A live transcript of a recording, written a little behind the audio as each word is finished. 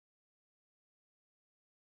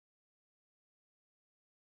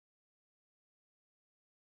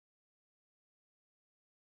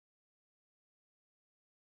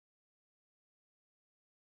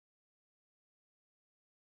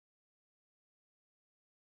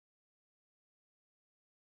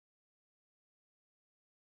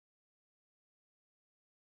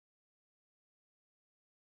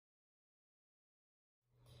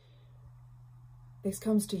This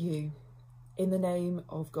comes to you in the name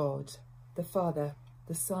of God, the Father,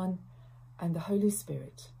 the Son, and the Holy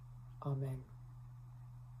Spirit. Amen.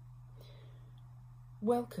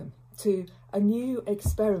 Welcome to a new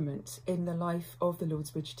experiment in the life of the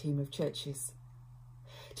Lordsbridge team of churches.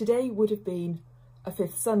 Today would have been a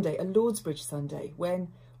fifth Sunday, a Lordsbridge Sunday, when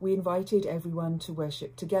we invited everyone to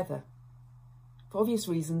worship together. For obvious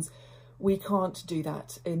reasons, we can't do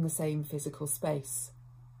that in the same physical space.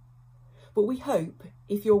 But we hope,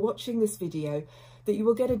 if you're watching this video, that you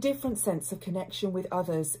will get a different sense of connection with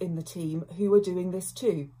others in the team who are doing this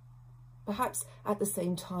too, perhaps at the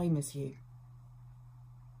same time as you.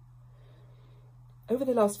 Over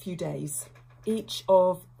the last few days, each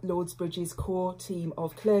of Lordsbridge's core team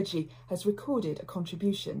of clergy has recorded a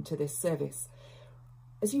contribution to this service.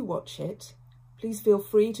 As you watch it, please feel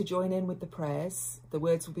free to join in with the prayers. The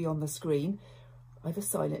words will be on the screen, either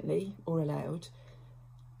silently or aloud.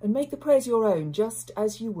 And make the prayers your own, just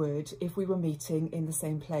as you would if we were meeting in the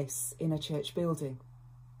same place in a church building.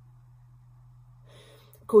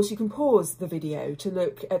 Of course, you can pause the video to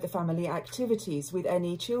look at the family activities with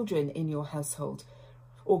any children in your household,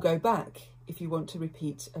 or go back if you want to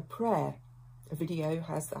repeat a prayer. A video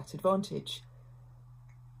has that advantage.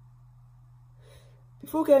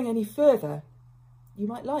 Before going any further, you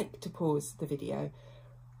might like to pause the video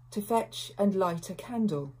to fetch and light a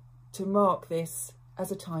candle to mark this as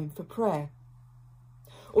a time for prayer,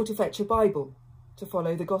 or to fetch a Bible to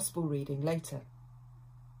follow the Gospel reading later.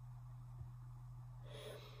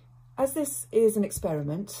 As this is an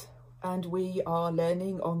experiment and we are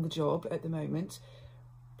learning on the job at the moment,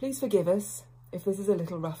 please forgive us if this is a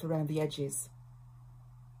little rough around the edges.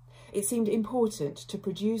 It seemed important to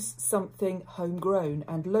produce something homegrown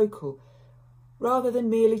and local, rather than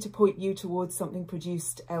merely to point you towards something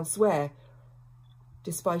produced elsewhere,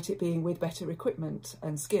 despite it being with better equipment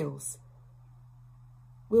and skills.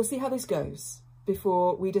 We'll see how this goes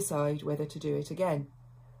before we decide whether to do it again,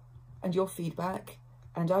 and your feedback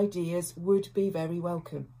and ideas would be very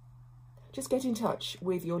welcome. Just get in touch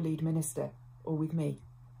with your lead minister or with me.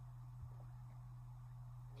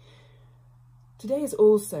 Today is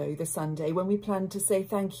also the Sunday when we plan to say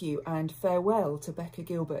thank you and farewell to Becca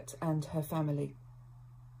Gilbert and her family.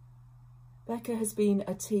 Becca has been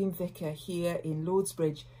a team vicar here in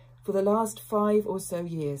Lordsbridge for the last 5 or so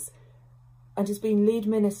years and has been lead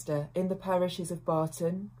minister in the parishes of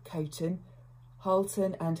Barton, Coton,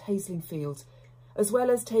 Halton and Haslingfield, as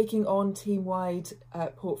well as taking on team-wide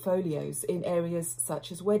portfolios in areas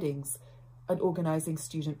such as weddings and organising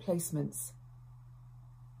student placements.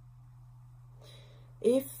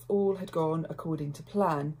 If all had gone according to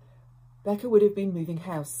plan, Becca would have been moving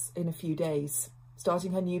house in a few days,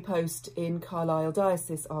 starting her new post in Carlisle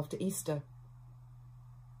Diocese after Easter.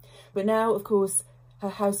 But now, of course, her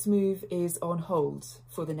house move is on hold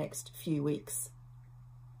for the next few weeks.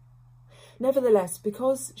 Nevertheless,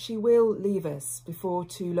 because she will leave us before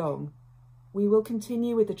too long, we will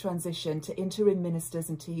continue with the transition to interim ministers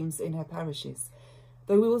and teams in her parishes,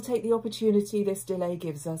 though we will take the opportunity this delay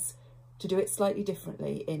gives us to do it slightly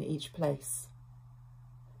differently in each place.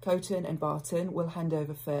 Coton and Barton will hand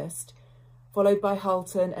over first, followed by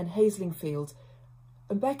Halton and Haslingfield,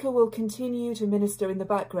 and Becca will continue to minister in the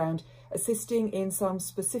background, assisting in some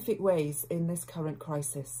specific ways in this current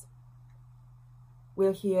crisis.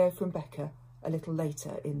 We'll hear from Becca a little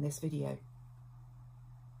later in this video.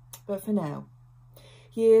 But for now,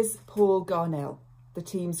 here's Paul Garnell, the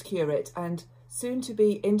team's curate and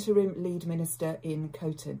soon-to-be interim lead minister in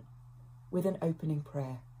Coton, with an opening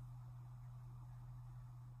prayer.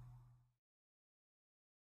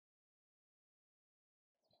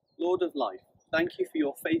 Lord of life, thank you for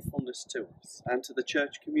your faithfulness to us and to the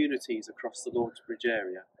church communities across the Lordsbridge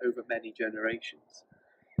area over many generations.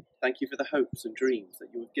 Thank you for the hopes and dreams that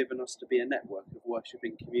you have given us to be a network of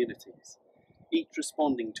worshipping communities, each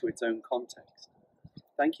responding to its own context.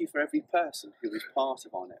 Thank you for every person who is part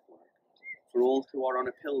of our network, for all who are on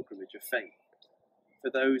a pilgrimage of faith,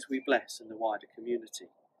 for those we bless in the wider community,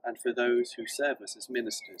 and for those who serve us as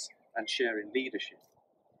ministers and share in leadership.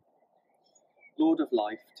 Lord of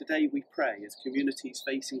life, today we pray as communities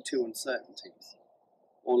facing 2 uncertainties.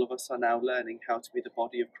 All of us are now learning how to be the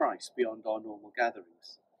body of Christ beyond our normal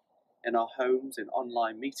gatherings, in our homes, in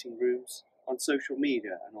online meeting rooms, on social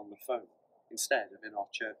media and on the phone, instead of in our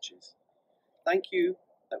churches. Thank you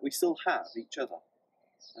that we still have each other,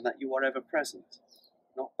 and that you are ever present,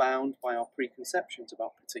 not bound by our preconceptions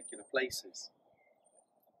about particular places.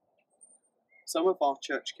 Some of our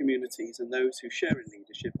church communities and those who share in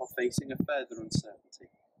leadership are facing a further uncertainty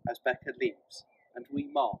as Becca leaves, and we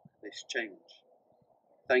mark this change.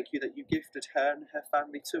 Thank you that you gifted her and her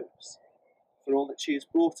family to us. for all that she has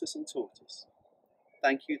brought us and taught us.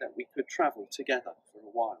 Thank you that we could travel together for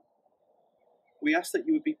a while. We ask that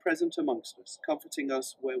you would be present amongst us, comforting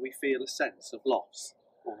us where we feel a sense of loss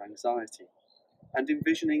or anxiety, and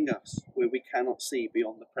envisioning us where we cannot see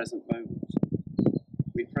beyond the present moment.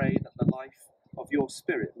 We pray that the life of your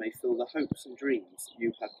Spirit may fill the hopes and dreams that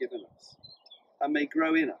you have given us, and may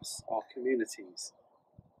grow in us, our communities,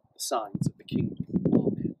 the signs of the kingdom.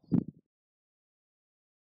 Amen.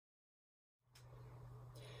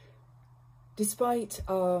 Despite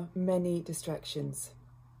our many distractions,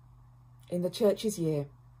 in the Church's year,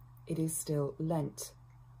 it is still Lent.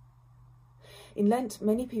 In Lent,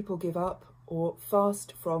 many people give up or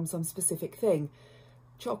fast from some specific thing,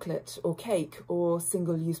 chocolate or cake or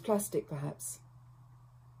single-use plastic perhaps.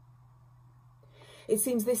 It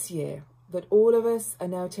seems this year that all of us are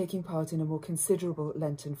now taking part in a more considerable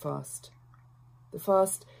Lenten fast. The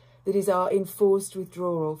fast that is our enforced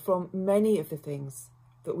withdrawal from many of the things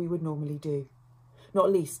that we would normally do,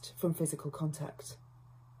 not least from physical contact.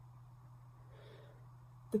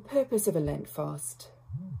 The purpose of a Lent fast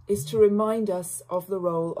is to remind us of the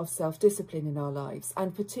role of self-discipline in our lives,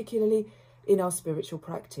 and particularly in our spiritual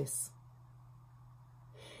practice.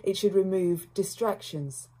 It should remove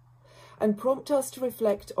distractions and prompt us to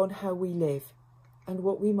reflect on how we live and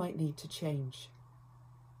what we might need to change.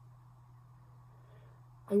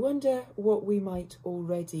 I wonder what we might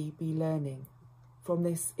already be learning from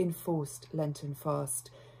this enforced Lenten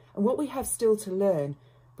fast, and what we have still to learn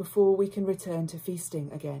before we can return to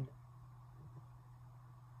feasting again.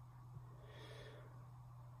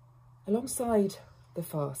 Alongside the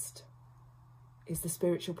fast is the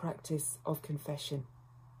spiritual practice of confession,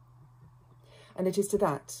 and it is to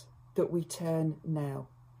that we turn now.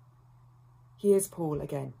 Here's Paul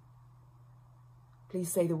again.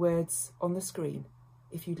 Please say the words on the screen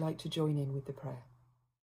if you'd like to join in with the prayer.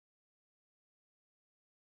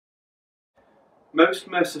 Most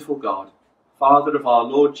merciful God, Father of our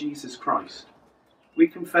Lord Jesus Christ, we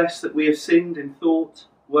confess that we have sinned in thought,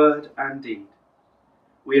 word and deed.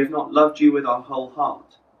 We have not loved you with our whole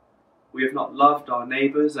heart. We have not loved our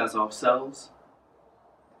neighbours as ourselves.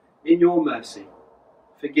 In your mercy,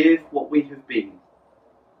 forgive what we have been.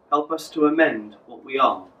 Help us to amend what we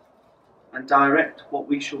are, and direct what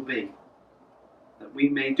we shall be, that we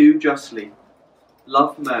may do justly,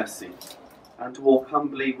 love mercy, and walk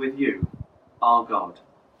humbly with you, our God.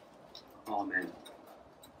 Amen.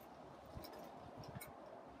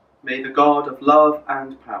 May the God of love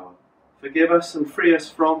and power forgive us and free us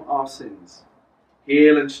from our sins,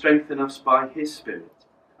 heal and strengthen us by his Spirit,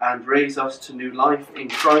 and raise us to new life in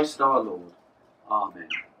Christ our Lord. Amen.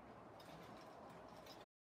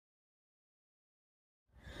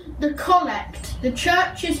 The Collect, the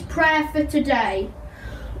Church's prayer for today.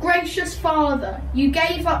 Gracious Father, you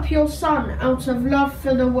gave up your Son out of love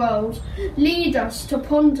for the world. Lead us to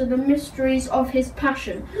ponder the mysteries of his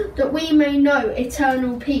passion, that we may know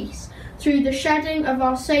eternal peace, through the shedding of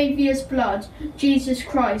our Saviour's blood, Jesus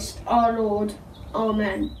Christ our Lord.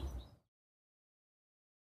 Amen.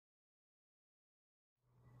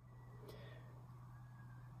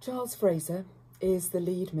 Charles Fraser is the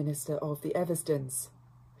lead minister of the Eversdens,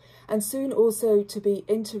 and soon also to be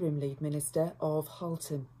interim lead minister of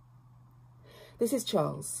Halton. This is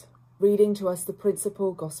Charles, reading to us the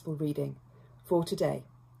principal gospel reading for today,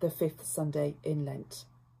 the 5th Sunday in Lent.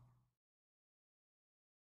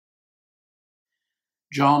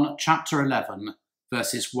 John chapter 11,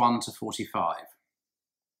 verses 1 to 45.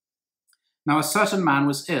 Now a certain man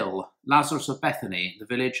was ill, Lazarus of Bethany, the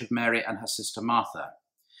village of Mary and her sister Martha.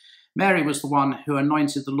 Mary was the one who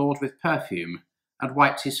anointed the Lord with perfume and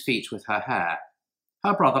wiped his feet with her hair.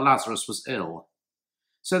 Her brother Lazarus was ill.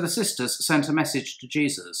 So the sisters sent a message to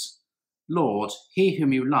Jesus, "Lord, he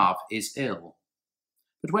whom you love is ill."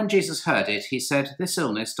 But when Jesus heard it, he said, "This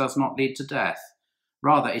illness does not lead to death.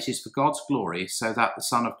 Rather, it is for God's glory, so that the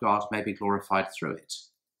Son of God may be glorified through it."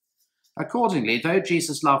 Accordingly, though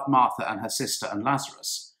Jesus loved Martha and her sister and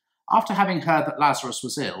Lazarus, after having heard that Lazarus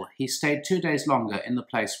was ill, he stayed 2 days longer in the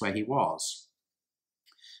place where he was.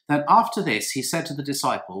 Then after this, he said to the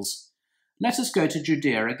disciples, "Let us go to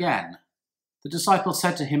Judea again." The disciples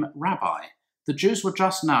said to him, "Rabbi, the Jews were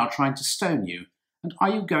just now trying to stone you, and are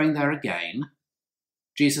you going there again?"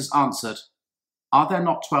 Jesus answered, "Are there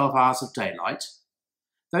not 12 hours of daylight?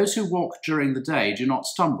 Those who walk during the day do not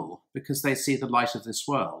stumble, because they see the light of this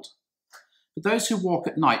world. But those who walk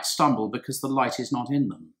at night stumble because the light is not in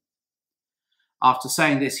them." After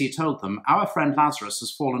saying this, he told them, "Our friend Lazarus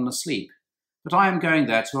has fallen asleep, but I am going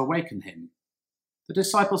there to awaken him." The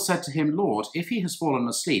disciples said to him, "Lord, if he has fallen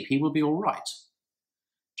asleep, he will be all right."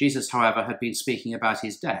 Jesus, however, had been speaking about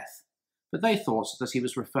his death, but they thought that he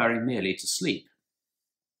was referring merely to sleep.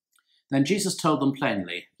 Then Jesus told them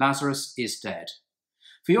plainly, "Lazarus is dead.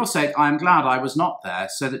 For your sake I am glad I was not there,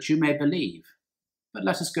 so that you may believe. But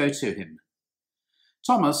let us go to him."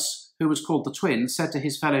 Thomas, who was called the Twin, said to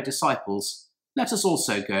his fellow disciples, "Let us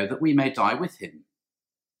also go, that we may die with him."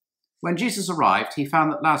 When Jesus arrived, he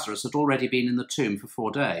found that Lazarus had already been in the tomb for 4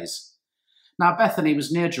 days. Now Bethany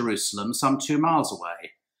was near Jerusalem, some 2 miles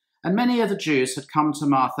away, and many of the Jews had come to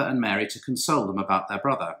Martha and Mary to console them about their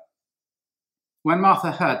brother. When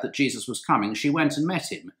Martha heard that Jesus was coming, she went and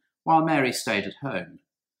met him, while Mary stayed at home.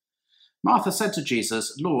 Martha said to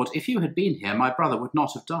Jesus, "Lord, if you had been here, my brother would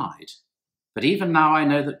not have died. But even now I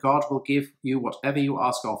know that God will give you whatever you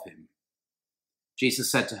ask of him."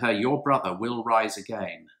 Jesus said to her, "Your brother will rise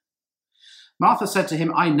again." Martha said to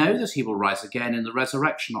him, "I know that he will rise again in the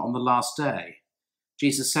resurrection on the last day."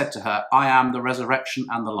 Jesus said to her, "I am the resurrection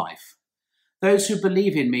and the life. Those who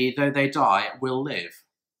believe in me, though they die, will live,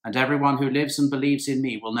 and everyone who lives and believes in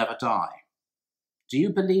me will never die. Do you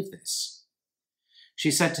believe this?"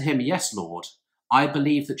 She said to him, "Yes, Lord, I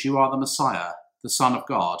believe that you are the Messiah, the Son of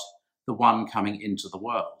God, the one coming into the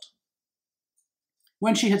world."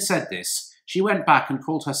 When she had said this, she went back and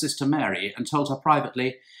called her sister Mary and told her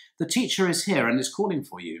privately, "The teacher is here and is calling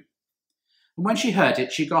for you." And when she heard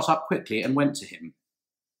it, she got up quickly and went to him.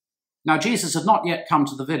 Now Jesus had not yet come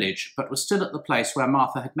to the village, but was still at the place where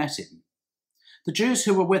Martha had met him. The Jews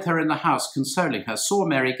who were with her in the house consoling her saw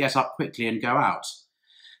Mary get up quickly and go out.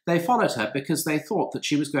 They followed her because they thought that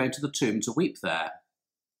she was going to the tomb to weep there.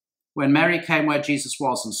 When Mary came where Jesus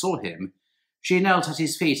was and saw him, she knelt at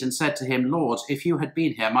his feet and said to him, "Lord, if you had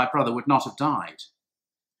been here, my brother would not have died."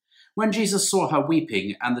 When Jesus saw her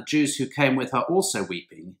weeping, and the Jews who came with her also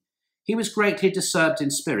weeping, he was greatly disturbed in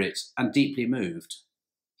spirit and deeply moved.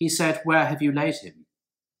 He said, "Where have you laid him?"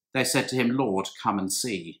 They said to him, "Lord, come and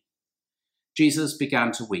see." Jesus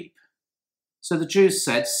began to weep. So the Jews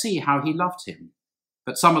said, "See how he loved him."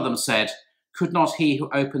 But some of them said, "Could not he who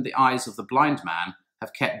opened the eyes of the blind man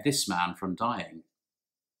have kept this man from dying?"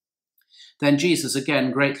 Then Jesus,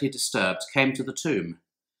 again greatly disturbed, came to the tomb.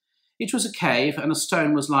 It was a cave, and a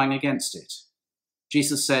stone was lying against it.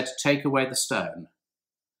 Jesus said, "Take away the stone."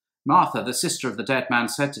 Martha, the sister of the dead man,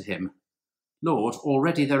 said to him, "Lord,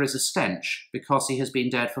 already there is a stench, because he has been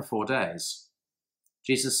dead for 4 days."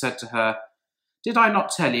 Jesus said to her, "Did I not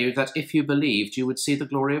tell you that if you believed, you would see the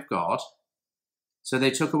glory of God?" So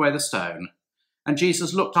they took away the stone, and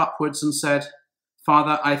Jesus looked upwards and said,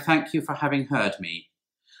 "Father, I thank you for having heard me.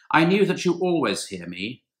 I knew that you always hear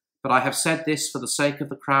me, but I have said this for the sake of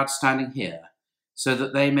the crowd standing here, so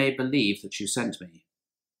that they may believe that you sent me."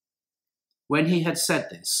 When he had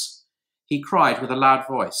said this, he cried with a loud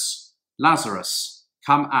voice, "Lazarus,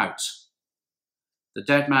 come out." The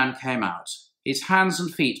dead man came out, his hands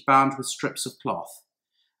and feet bound with strips of cloth,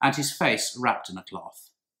 and his face wrapped in a cloth.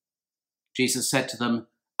 Jesus said to them,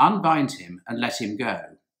 "Unbind him and let him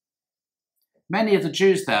go." Many of the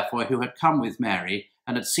Jews, therefore, who had come with Mary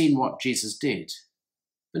and had seen what Jesus did,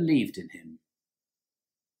 believed in him.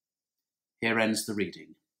 Here ends the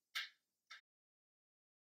reading.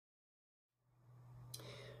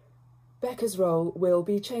 Becca's role will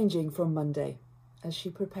be changing from Monday as she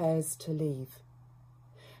prepares to leave.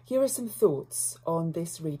 Here are some thoughts on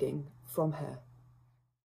this reading from her.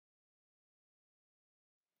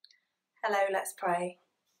 Hello, let's pray.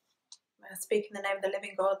 May I speak in the name of the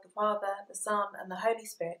living God, the Father, the Son, and the Holy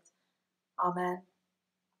Spirit. Amen.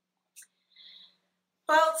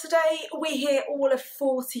 Well, today we hear all of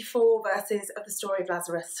 44 verses of the story of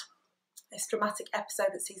Lazarus. This dramatic episode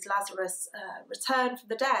that sees Lazarus return from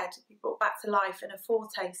the dead, be brought back to life in a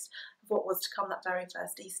foretaste of what was to come that very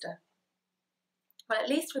first Easter. Well, at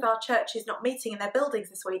least with our churches not meeting in their buildings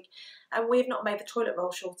this week, and we've not made the toilet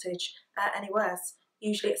roll shortage any worse.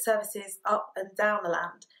 Usually it's services up and down the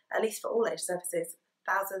land, at least for all age services.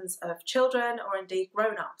 Thousands of children, or indeed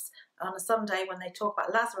grown-ups, on a Sunday when they talk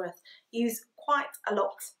about Lazarus, use quite a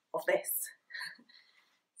lot of this.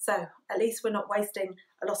 So at least we're not wasting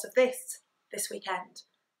a lot of this weekend.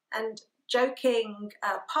 And joking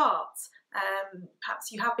apart,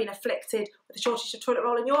 perhaps you have been afflicted with a shortage of toilet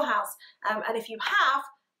roll in your house, and if you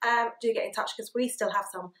have, do get in touch, because we still have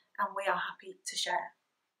some and we are happy to share.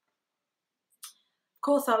 Of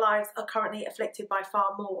course, our lives are currently afflicted by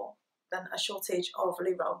far more than a shortage of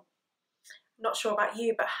loo roll. I'm not sure about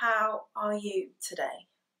you, but how are you today?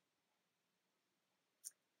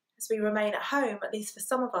 As we remain at home, at least for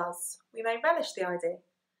some of us, we may relish the idea,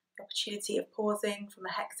 the opportunity of pausing from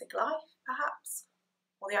a hectic life, perhaps,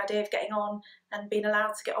 or the idea of getting on and being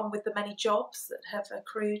allowed to get on with the many jobs that have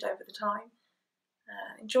accrued over the time.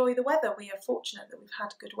 Enjoy the weather. We are fortunate that we've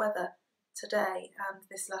had good weather today and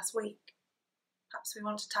this last week. Perhaps we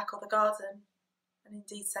want to tackle the garden and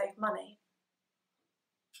indeed save money.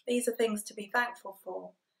 These are things to be thankful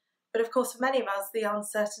for. But of course, for many of us, the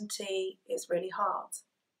uncertainty is really hard.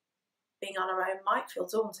 Being on our own might feel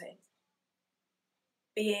daunting.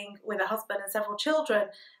 Being with a husband and several children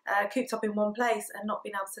cooped up in one place and not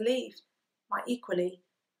being able to leave might equally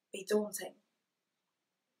be daunting.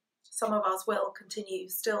 Some of us will continue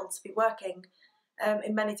still to be working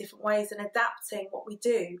in many different ways and adapting what we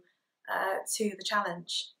do to the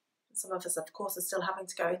challenge. Some of us, of course, are still having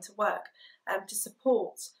to go into work to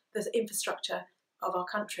support the infrastructure of our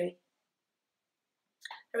country.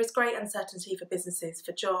 There is great uncertainty for businesses,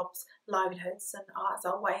 for jobs, livelihoods, and as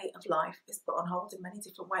our way of life is put on hold in many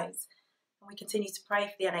different ways. And we continue to pray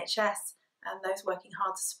for the NHS and those working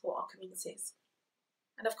hard to support our communities.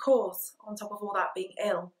 And of course, on top of all that, being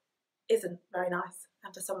ill isn't very nice.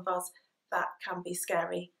 And for some of us, that can be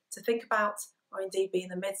scary to think about or indeed be in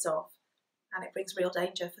the midst of. And it brings real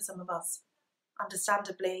danger for some of us.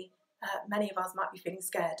 Understandably, many of us might be feeling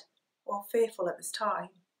scared or fearful at this time.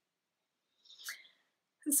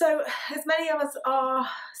 And so, as many of us are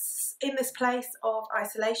in this place of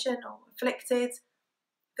isolation or afflicted, if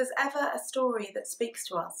there's ever a story that speaks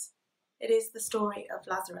to us, it is the story of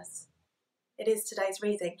Lazarus. It is today's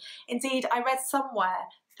reading. Indeed, I read somewhere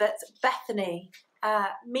that Bethany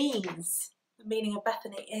means, the meaning of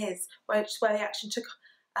Bethany is, where the action took,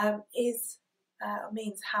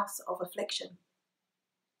 means house of affliction.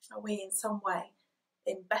 Are we in some way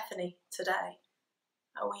in Bethany today?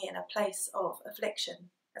 Are we in a place of affliction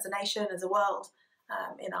as a nation, as a world,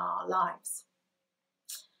 in our lives?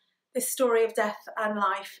 This story of death and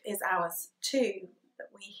life is ours too, that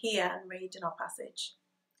we hear and read in our passage,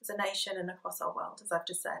 as a nation and across our world, as I've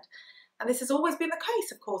just said. And this has always been the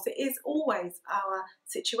case, of course. It is always our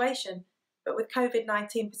situation. But with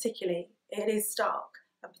COVID-19 particularly, it is stark,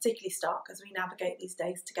 and particularly stark as we navigate these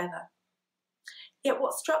days together. Yet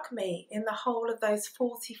what struck me in the whole of those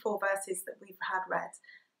 44 verses that we've had read,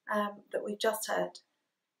 that we've just heard,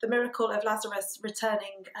 the miracle of Lazarus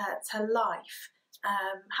returning to life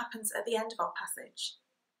happens at the end of our passage,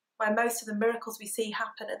 where most of the miracles we see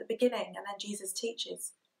happen at the beginning and then Jesus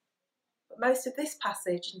teaches. But most of this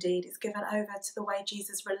passage, indeed, is given over to the way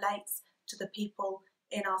Jesus relates to the people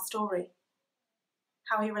in our story,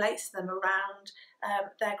 how he relates to them around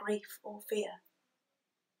their grief or fear.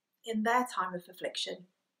 In their time of affliction,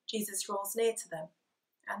 Jesus draws near to them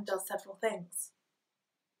and does several things.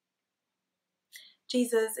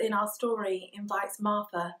 Jesus, in our story, invites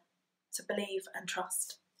Martha to believe and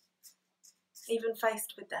trust, even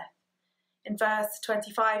faced with death. In verse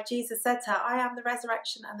 25, Jesus said to her, "I am the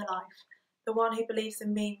resurrection and the life. The one who believes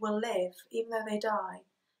in me will live, even though they die.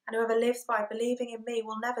 And whoever lives by believing in me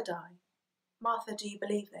will never die. Martha, do you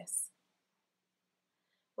believe this?"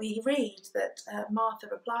 We read that Martha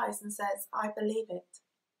replies and says, "I believe it."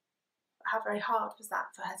 But how very hard was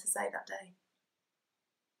that for her to say that day?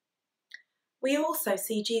 We also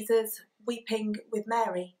see Jesus weeping with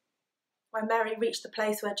Mary. When Mary reached the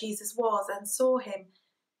place where Jesus was and saw him,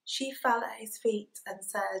 she fell at his feet and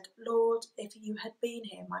said, "Lord, if you had been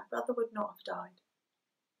here, my brother would not have died."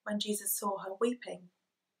 When Jesus saw her weeping,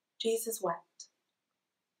 Jesus wept.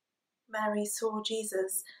 Mary saw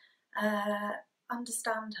Jesus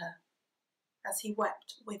understand her as he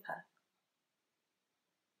wept with her.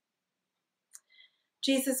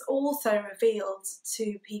 Jesus also revealed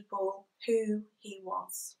to people who he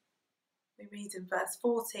was. We read in verse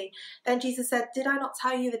 40, "Then Jesus said, 'Did I not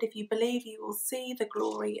tell you that if you believe, you will see the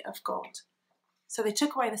glory of God?' So they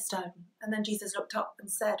took away the stone, and then Jesus looked up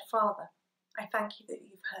and said, 'Father, I thank you that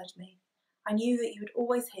you've heard me. I knew that you would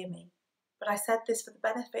always hear me, but I said this for the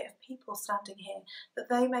benefit of people standing here, that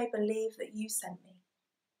they may believe that you sent me.'"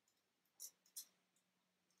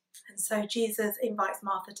 And so Jesus invites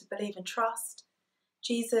Martha to believe and trust.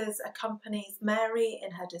 Jesus accompanies Mary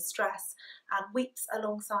in her distress and weeps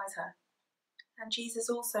alongside her. And Jesus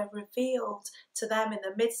also revealed to them in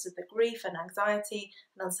the midst of the grief and anxiety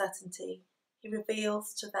and uncertainty, he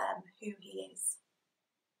reveals to them who he is.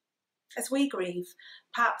 As we grieve,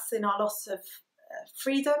 perhaps in our loss of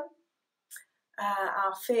freedom,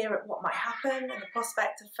 our fear at what might happen and the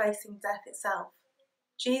prospect of facing death itself,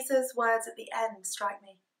 Jesus' words at the end strike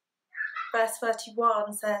me. Verse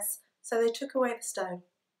 31 says, "So they took away the stone.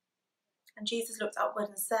 And Jesus looked upward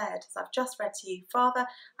and said, as I've just read to you, 'Father,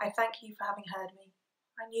 I thank you for having heard me.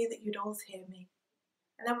 I knew that you'd always hear me.'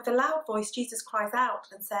 And then with a loud voice, Jesus cries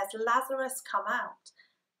out and says, 'Lazarus, come out.'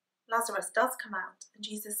 Lazarus does come out, and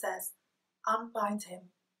Jesus says, 'Unbind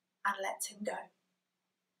him and let him go.'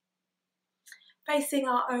 facing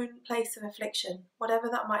our own place of affliction, whatever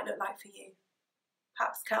that might look like for you,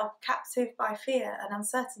 perhaps held captive by fear and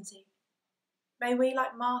uncertainty. May we,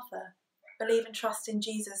 like Martha, believe and trust in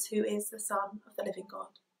Jesus, who is the Son of the living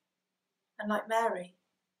God, and like Mary,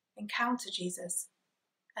 encounter Jesus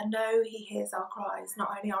and know he hears our cries,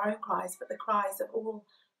 not only our own cries, but the cries of all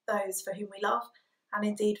those for whom we love, and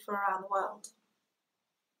indeed for around the world.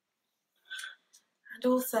 And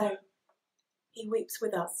also, he weeps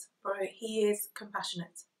with us, for he is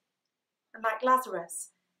compassionate. And like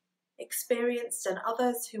Lazarus, experienced, and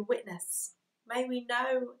others who witness, may we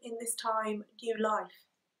know in this time new life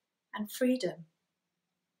and freedom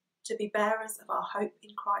to be bearers of our hope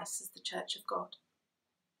in Christ as the Church of God.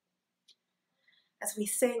 As we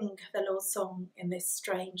sing the Lord's song in this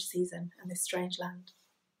strange season and this strange land.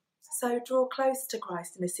 So draw close to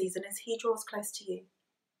Christ in this season as he draws close to you,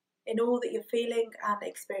 in all that you're feeling and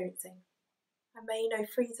experiencing. And may you know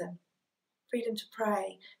freedom. Freedom to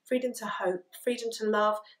pray, freedom to hope, freedom to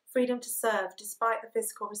love, freedom to serve, despite the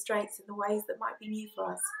physical restraints in the ways that might be new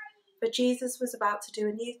for us. For Jesus was about to do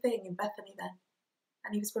a new thing in Bethany then,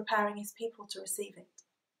 and he was preparing his people to receive it.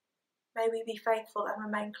 May we be faithful and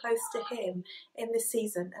remain close to him in this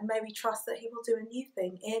season, and may we trust that he will do a new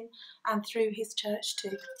thing in and through his church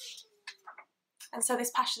too. And so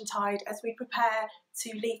this Passiontide, as we prepare to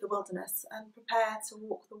leave the wilderness and prepare to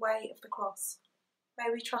walk the way of the cross,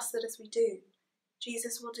 may we trust that as we do,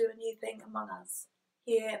 Jesus will do a new thing among us,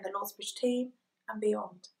 here in the Lordsbridge team and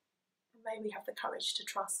beyond. And may we have the courage to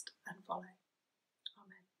trust and follow.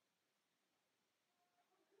 Amen.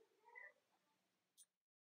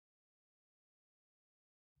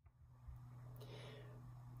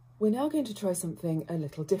 We're now going to try something a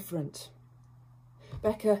little different.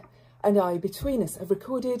 Becca and I, between us, have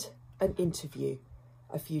recorded an interview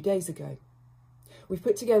a few days ago. We've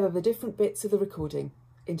put together the different bits of the recording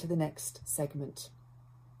into the next segment.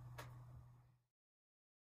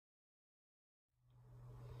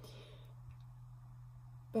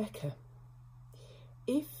 Becca,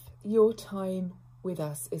 if your time with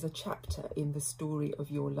us is a chapter in the story of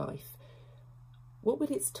your life, what would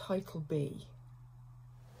its title be?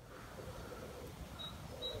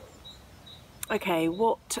 Okay,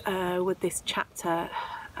 what would this chapter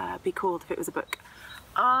be called if it was a book?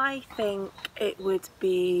 I think it would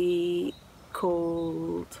be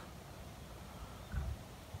called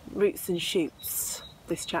Roots and Shoots,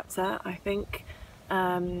 this chapter, I think.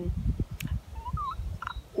 I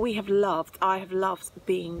have loved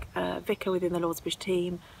being vicar within the Lordsbridge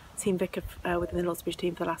team vicar within the Lordsbridge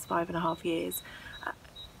team for the last 5.5 years.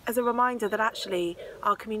 As a reminder that actually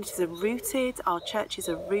our communities are rooted, our churches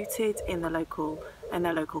are rooted in their local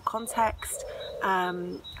context,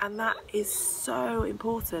 and that is so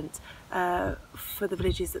important for the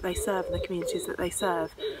villages that they serve and the communities that they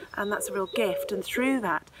serve, and that's a real gift. And through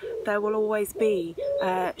that there will always be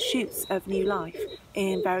shoots of new life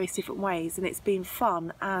in various different ways, and it's been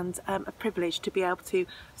fun and a privilege to be able to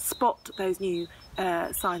spot those new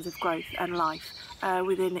signs of growth and life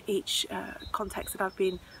within each context that I've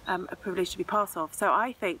been a privilege to be part of. So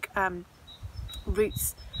I think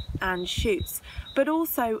roots and shoots, but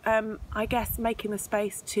also I guess making the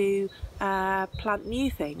space to plant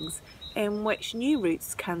new things in which new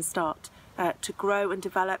roots can start to grow and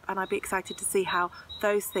develop, and I'd be excited to see how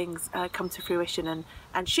those things come to fruition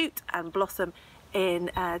and shoot and blossom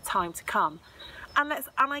in time to come. And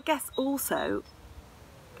I guess also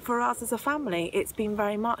for us as a family, it's been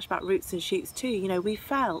very much about roots and shoots too. You know, we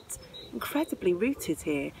felt incredibly rooted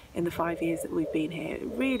here in the 5 years that we've been here,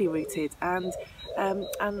 really rooted, and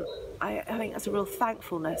I think that's a real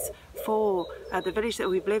thankfulness for the village that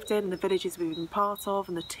we've lived in, and the villages we've been part of,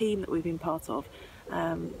 and the team that we've been part of.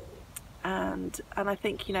 And I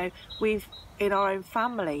think, you know, we've in our own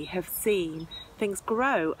family have seen things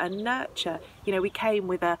grow and nurture. You know, we came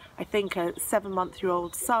with I think a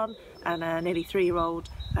 7-month-old son and a nearly 3-year-old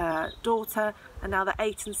daughter, and now they're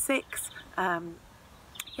 8 and 6.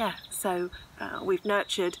 Yeah, so we've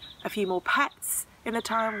nurtured a few more pets in the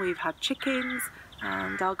time. We've had chickens,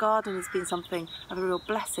 and our garden has been something of a real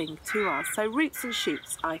blessing to us. So roots and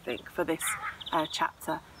shoots, I think, for this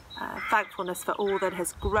chapter. Thankfulness for all that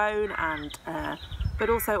has grown, and but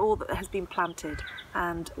also all that has been planted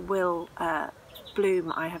and will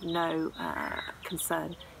bloom, I have no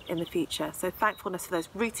concern, in the future. So thankfulness for those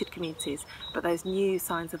rooted communities, but those new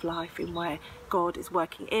signs of life in where God is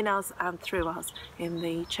working in us and through us in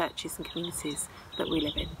the churches and communities that we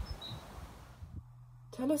live in.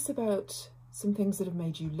 Tell us about some things that have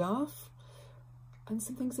made you laugh and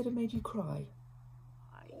some things that have made you cry.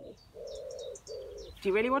 Do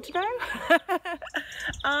you really want to know?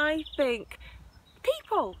 I think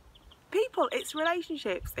people. people, it's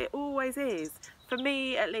relationships, it always is. For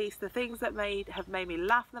me, at least, the things that have made me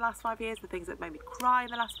laugh in the last 5 years, the things that made me cry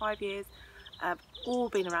in the last 5 years, have all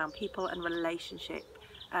been around people and relationships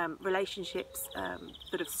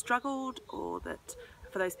that have struggled, or that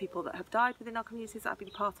for those people that have died within our communities that I've been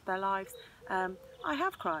part of their lives. I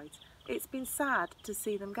have cried. It's been sad to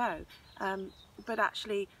see them go, but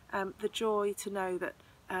actually the joy to know that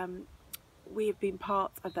we have been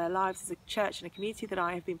part of their lives as a church and a community, that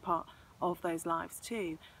I have been part of those lives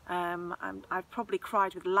too. And I've probably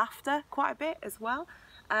cried with laughter quite a bit as well.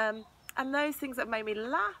 And those things that made me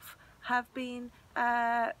laugh have been,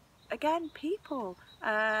 again, people.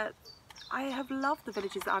 I have loved the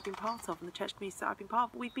villages that I've been part of and the church communities that I've been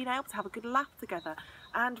part of. We've been able to have a good laugh together,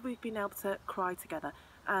 and we've been able to cry together.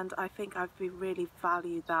 And I think I've really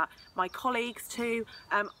valued that. My colleagues too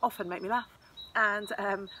often make me laugh and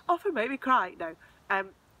often make me cry. No,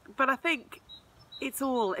 but I think it's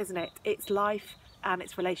all, isn't it? It's life and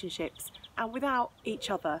it's relationships, and without each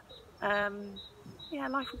other, yeah,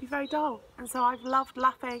 life would be very dull. And so I've loved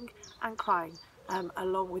laughing and crying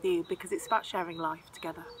along with you, because it's about sharing life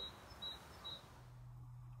together.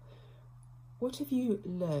 What have you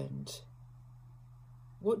learned?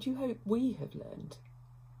 What do you hope we have learned?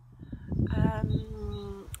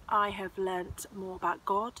 I have learnt more about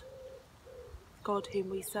God whom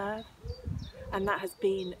we serve, and that has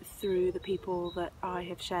been through the people that I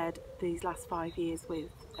have shared these last 5 years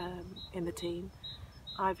with in the team.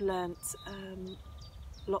 I've learnt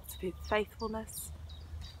lots of his faithfulness.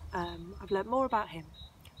 I've learnt more about him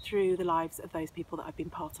through the lives of those people that I've been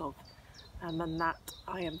part of, and that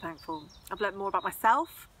I am thankful. I've learnt more about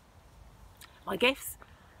myself, my gifts,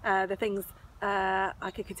 the things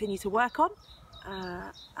I could continue to work on,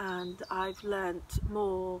 and I've learnt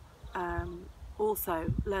more,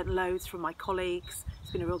 also learnt loads from my colleagues.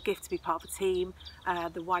 It's been a real gift to be part of a team,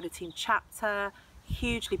 the wider team chapter,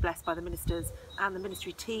 hugely blessed by the ministers and the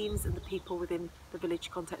ministry teams and the people within the village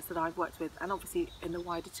context that I've worked with, and obviously in the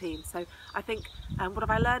wider team. So I think, what have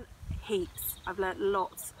I learnt? Heaps. I've learnt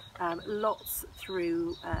lots, lots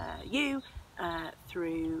through you,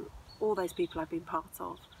 through all those people I've been part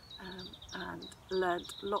of, and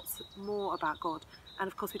learnt lots more about God. And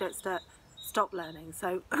of course we don't stop learning.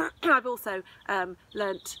 So I've also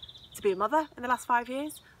learnt to be a mother in the last 5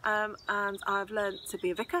 years, and I've learnt to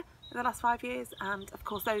be a vicar in the last 5 years, and of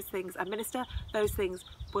course those things, and minister, those things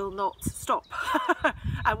will not stop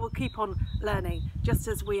and we'll keep on learning, just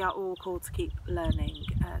as we are all called to keep learning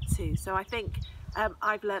too. So I think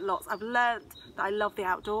I've learnt lots. I've learnt that I love the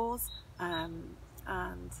outdoors, and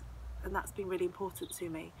that's been really important to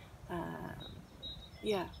me.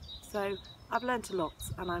 Yeah, so I've learnt a lot,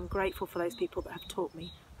 and I'm grateful for those people that have taught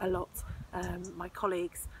me a lot. My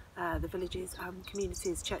colleagues, the villages and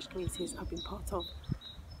communities, church communities I've been part of.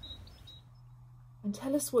 And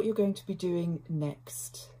tell us what you're going to be doing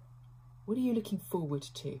next. What are you looking forward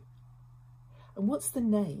to? And what's the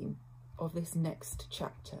name of this next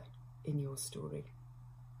chapter in your story?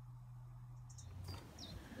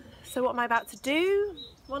 So what am I about to do?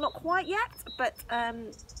 Well, not quite yet, but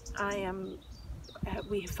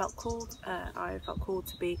we have felt called, I felt called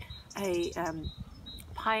to be a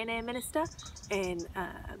pioneer minister in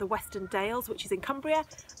the Western Dales, which is in Cumbria,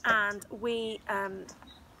 and we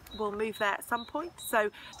will move there at some point.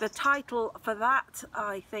 So the title for that,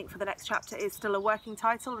 I think, for the next chapter is still a working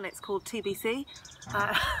title, and it's called TBC,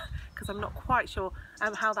 because I'm not quite sure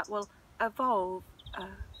how that will evolve.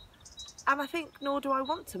 And I think nor do I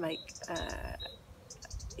want to make, I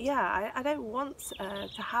don't want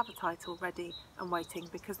to have a title ready and waiting,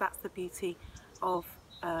 because that's the beauty of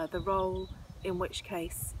the role, in which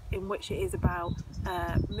it is about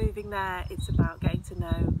moving there. It's about getting to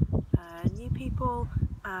know new people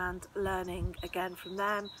and learning again from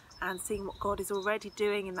them, and seeing what God is already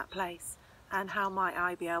doing in that place, and how might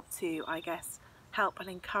I be able to, I guess, help and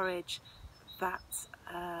encourage that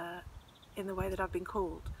in the way that I've been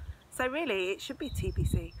called. So really it should be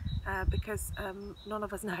TBC, because none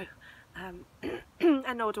of us know, and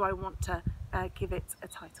nor do I want to give it a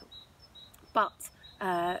title. But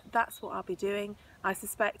that's what I'll be doing. I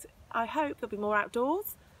hope there'll be more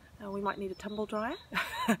outdoors. We might need a tumble dryer.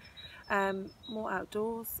 More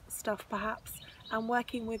outdoors stuff perhaps, and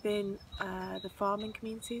working within the farming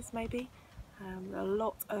communities maybe. A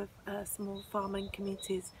lot of small farming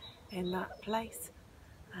communities in that place.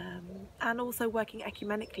 And also working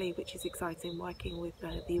ecumenically, which is exciting, working with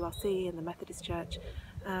the URC and the Methodist Church.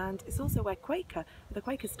 And it's also where the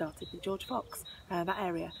Quakers started, with George Fox, that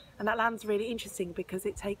area. And that land's really interesting because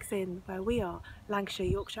it takes in where we are, Lancashire,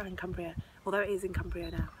 Yorkshire and Cumbria, although it is in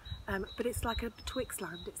Cumbria now. But it's like a betwixt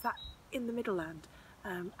land, it's that in the middle land.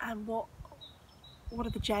 and what are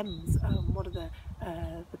the gems, what are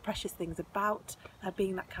the precious things about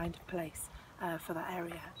being that kind of place for that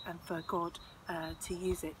area, and for God to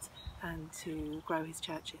use it and to grow his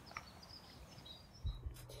church in.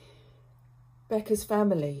 Becca's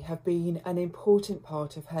family have been an important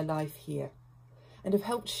part of her life here and have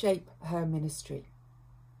helped shape her ministry.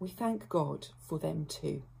 We thank God for them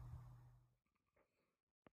too.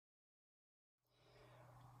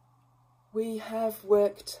 We have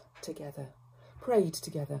worked together, prayed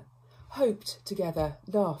together, hoped together,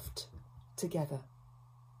 laughed together.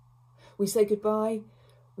 We say goodbye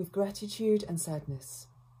with gratitude and sadness.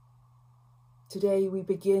 Today we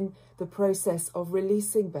begin the process of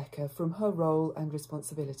releasing Becca from her role and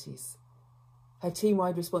responsibilities. Her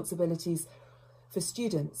team-wide responsibilities for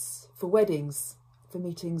students, for weddings, for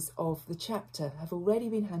meetings of the chapter have already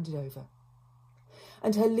been handed over.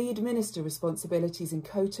 And her lead minister responsibilities in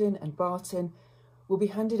Coton and Barton will be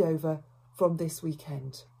handed over from this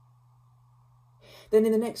weekend. Then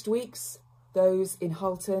in the next weeks, those in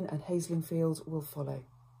Halton and Haslingfield will follow.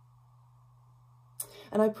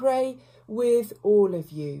 And I pray with all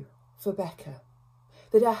of you for Becca,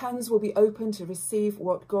 that her hands will be open to receive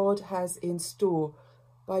what God has in store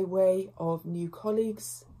by way of new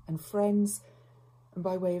colleagues and friends and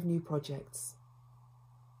by way of new projects.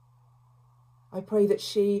 I pray that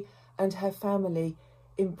she and her family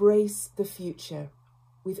embrace the future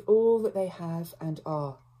with all that they have and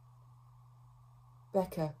are.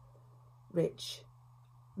 Becca, Rich,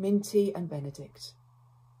 Minty and Benedict,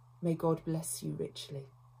 may God bless you richly.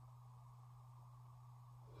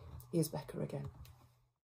 Here's Becca again.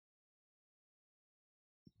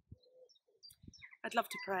 I'd love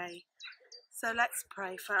to pray. So let's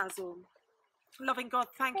pray for us all. Loving God,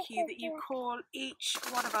 thank you that you call each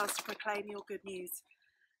one of us to proclaim your good news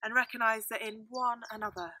and recognise that in one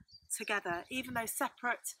another, together, even though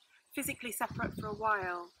separate, physically separate for a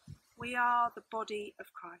while, we are the body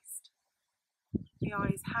of Christ. We are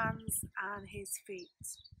his hands and his feet.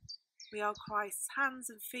 We are Christ's hands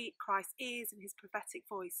and feet, Christ's ears and his prophetic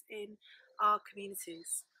voice in our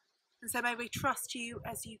communities. And so may we trust you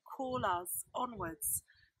as you call us onwards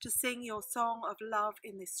to sing your song of love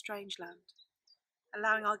in this strange land,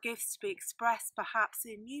 allowing our gifts to be expressed perhaps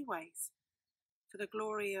in new ways for the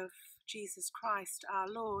glory of Jesus Christ, our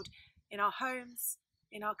Lord, in our homes,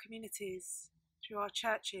 in our communities, through our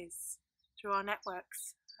churches, through our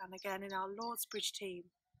networks, and again in our Lordsbridge team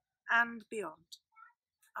and beyond.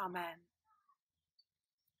 Amen.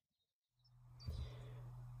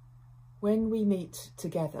 When we meet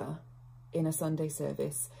together in a Sunday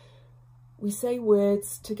service, we say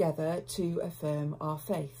words together to affirm our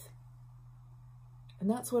faith. And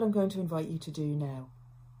that's what I'm going to invite you to do now.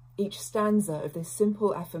 Each stanza of this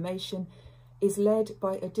simple affirmation is led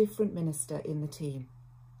by a different minister in the team.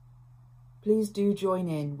 Please do join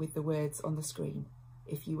in with the words on the screen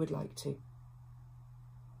if you would like to.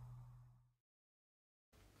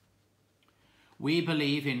 We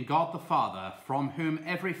believe in God the Father, from whom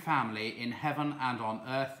every family in heaven and on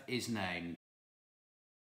earth is named.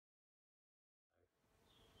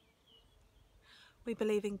 We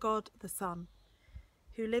believe in God the Son,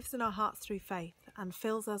 who lives in our hearts through faith and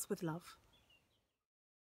fills us with love.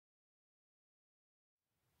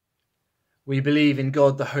 We believe in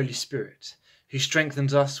God the Holy Spirit, who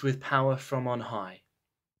strengthens us with power from on high.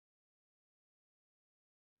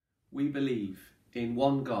 We believe in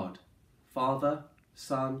one God, Father,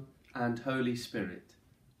 Son and Holy Spirit.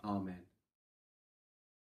 Amen.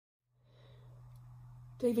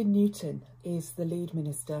 David Newton is the lead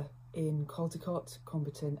minister in Caldecott,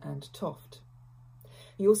 Comberton and Toft.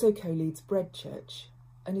 He also co-leads Bread Church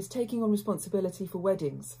and is taking on responsibility for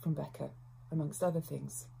weddings from Becca, amongst other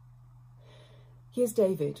things. Here's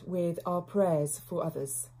David with our prayers for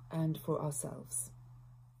others and for ourselves.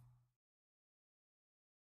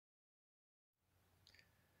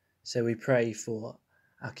 So we pray for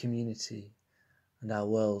our community and our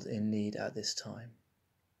world in need at this time.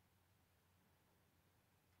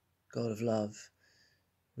 God of love,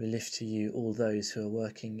 we lift to you all those who are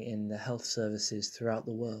working in the health services throughout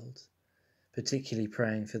the world, particularly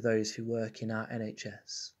praying for those who work in our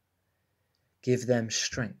NHS. Give them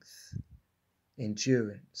strength,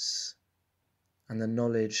 endurance, and the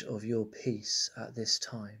knowledge of your peace at this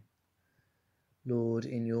time. Lord,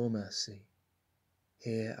 in your mercy,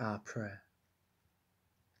 hear our prayer.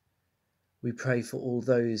 We pray for all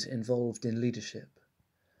those involved in leadership,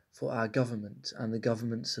 for our government and the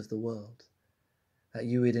governments of the world, that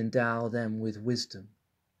you would endow them with wisdom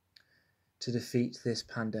to defeat this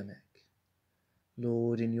pandemic.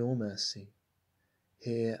 Lord, in your mercy,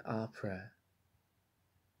 hear our prayer.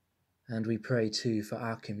 And we pray too for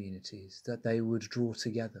our communities, that they would draw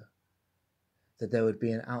together, that there would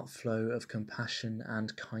be an outflow of compassion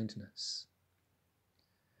and kindness,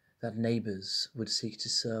 that neighbours would seek to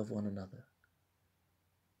serve one another,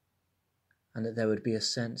 and that there would be a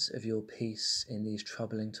sense of your peace in these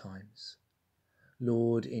troubling times.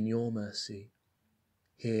 Lord, in your mercy,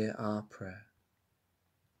 hear our prayer.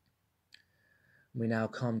 We now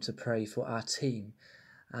come to pray for our team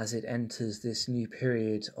as it enters this new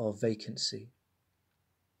period of vacancy.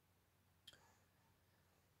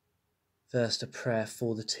 First, a prayer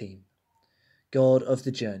for the team. God of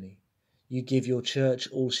the journey, you give your church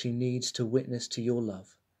all she needs to witness to your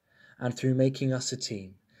love, and through making us a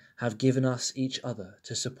team, have given us each other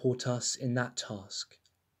to support us in that task.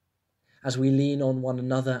 As we lean on one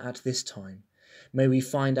another at this time, may we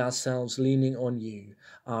find ourselves leaning on you,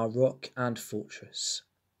 our rock and fortress.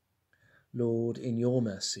 Lord, in your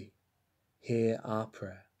mercy, hear our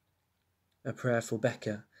prayer. A prayer for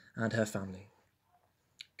Becca and her family.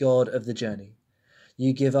 God of the journey,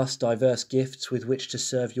 you give us diverse gifts with which to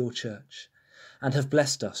serve your church, and have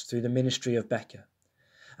blessed us through the ministry of Becca.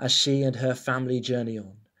 As she and her family journey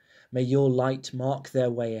on, may your light mark their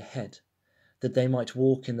way ahead, that they might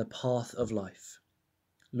walk in the path of life.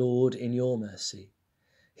 Lord, in your mercy,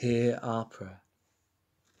 hear our prayer.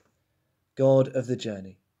 God of the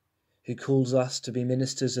journey, who calls us to be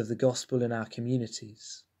ministers of the gospel in our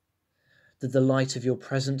communities, that the light of your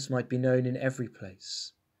presence might be known in every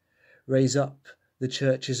place, raise up the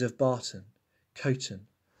churches of Barton, Coton,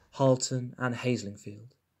 Halton and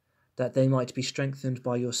Haslingfield, that they might be strengthened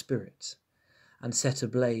by your Spirit and set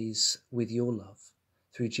ablaze with your love.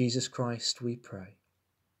 Through Jesus Christ we pray.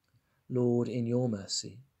 Lord, in your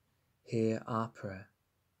mercy, hear our prayer.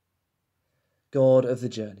 God of the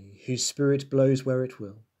journey, whose Spirit blows where it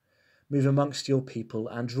will, move amongst your people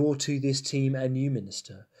and draw to this team a new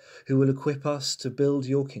minister who will equip us to build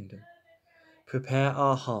your kingdom. Prepare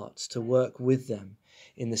our hearts to work with them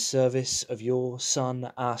in the service of your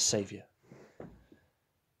Son, our Saviour.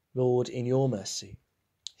 Lord, in your mercy,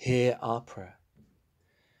 hear our prayer.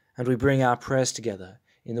 And we bring our prayers together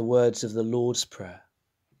in the words of the Lord's Prayer.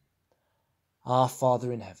 Our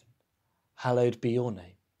Father in heaven, hallowed be your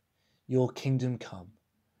name. Your kingdom come,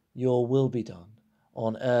 your will be done,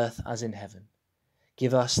 on earth as in heaven.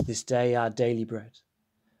 Give us this day our daily bread.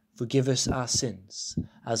 Forgive us our sins,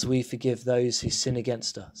 as we forgive those who sin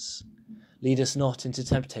against us. Lead us not into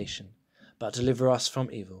temptation, but deliver us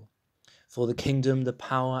from evil. For the kingdom, the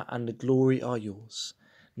power, and the glory are yours,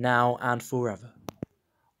 now and forever.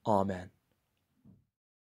 Amen.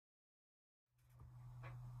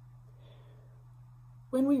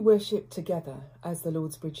 When we worship together as the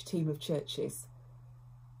Lordsbridge team of churches,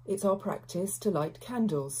 it's our practice to light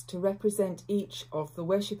candles to represent each of the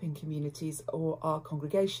worshipping communities or our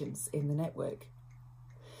congregations in the network,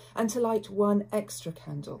 and to light one extra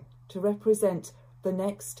candle to represent the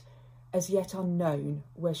next as yet unknown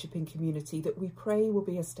worshipping community that we pray will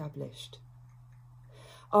be established.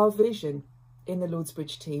 Our vision in the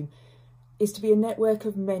Lordsbridge team is to be a network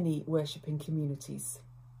of many worshipping communities,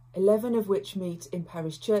 11 of which meet in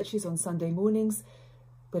parish churches on Sunday mornings,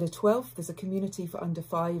 but a 12th is a community for under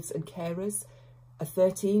fives and carers, a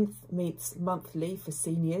 13th meets monthly for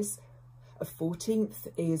seniors, a 14th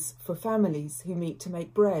is for families who meet to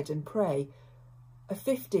make bread and pray, a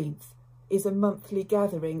 15th is a monthly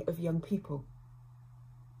gathering of young people.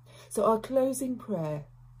 So our closing prayer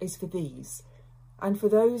is for these, and for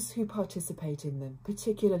those who participate in them,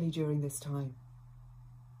 particularly during this time.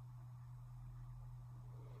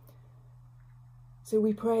 So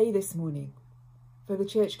we pray this morning for the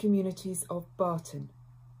church communities of Barton,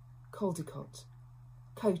 Caldecott,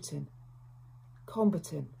 Coton,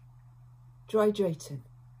 Comberton, Dry Drayton,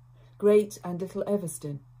 Great and Little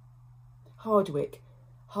Everston, Hardwick,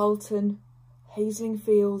 Halton,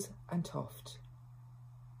 Haslingfield and Toft.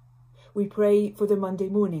 We pray for the Monday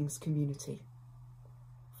Mornings community,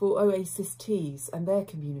 for Oasis Teas and their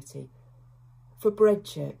community, for Bread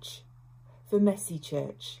Church, for Messy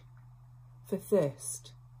Church, for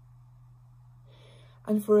Thirst,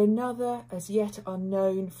 and for another as yet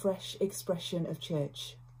unknown fresh expression of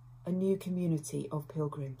church, a new community of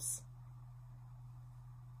pilgrims.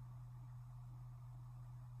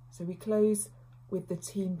 So we close with the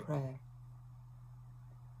team prayer.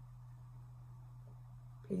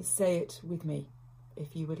 Please say it with me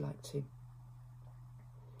if you would like to.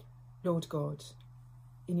 Lord God,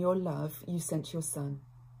 in your love you sent your Son.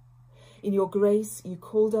 In your grace you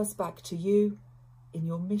called us back to you. In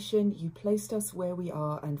your mission you placed us where we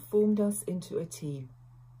are and formed us into a team.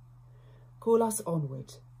 Call us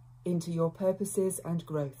onward into your purposes and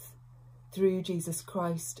growth. through Jesus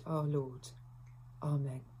Christ our Lord.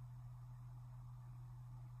 Amen.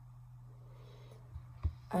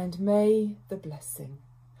 And may the blessing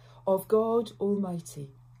of God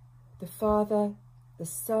Almighty, the Father, the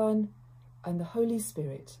Son, and the Holy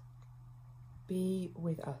Spirit be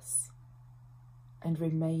with us and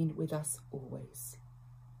remain with us always.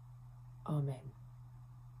 Amen.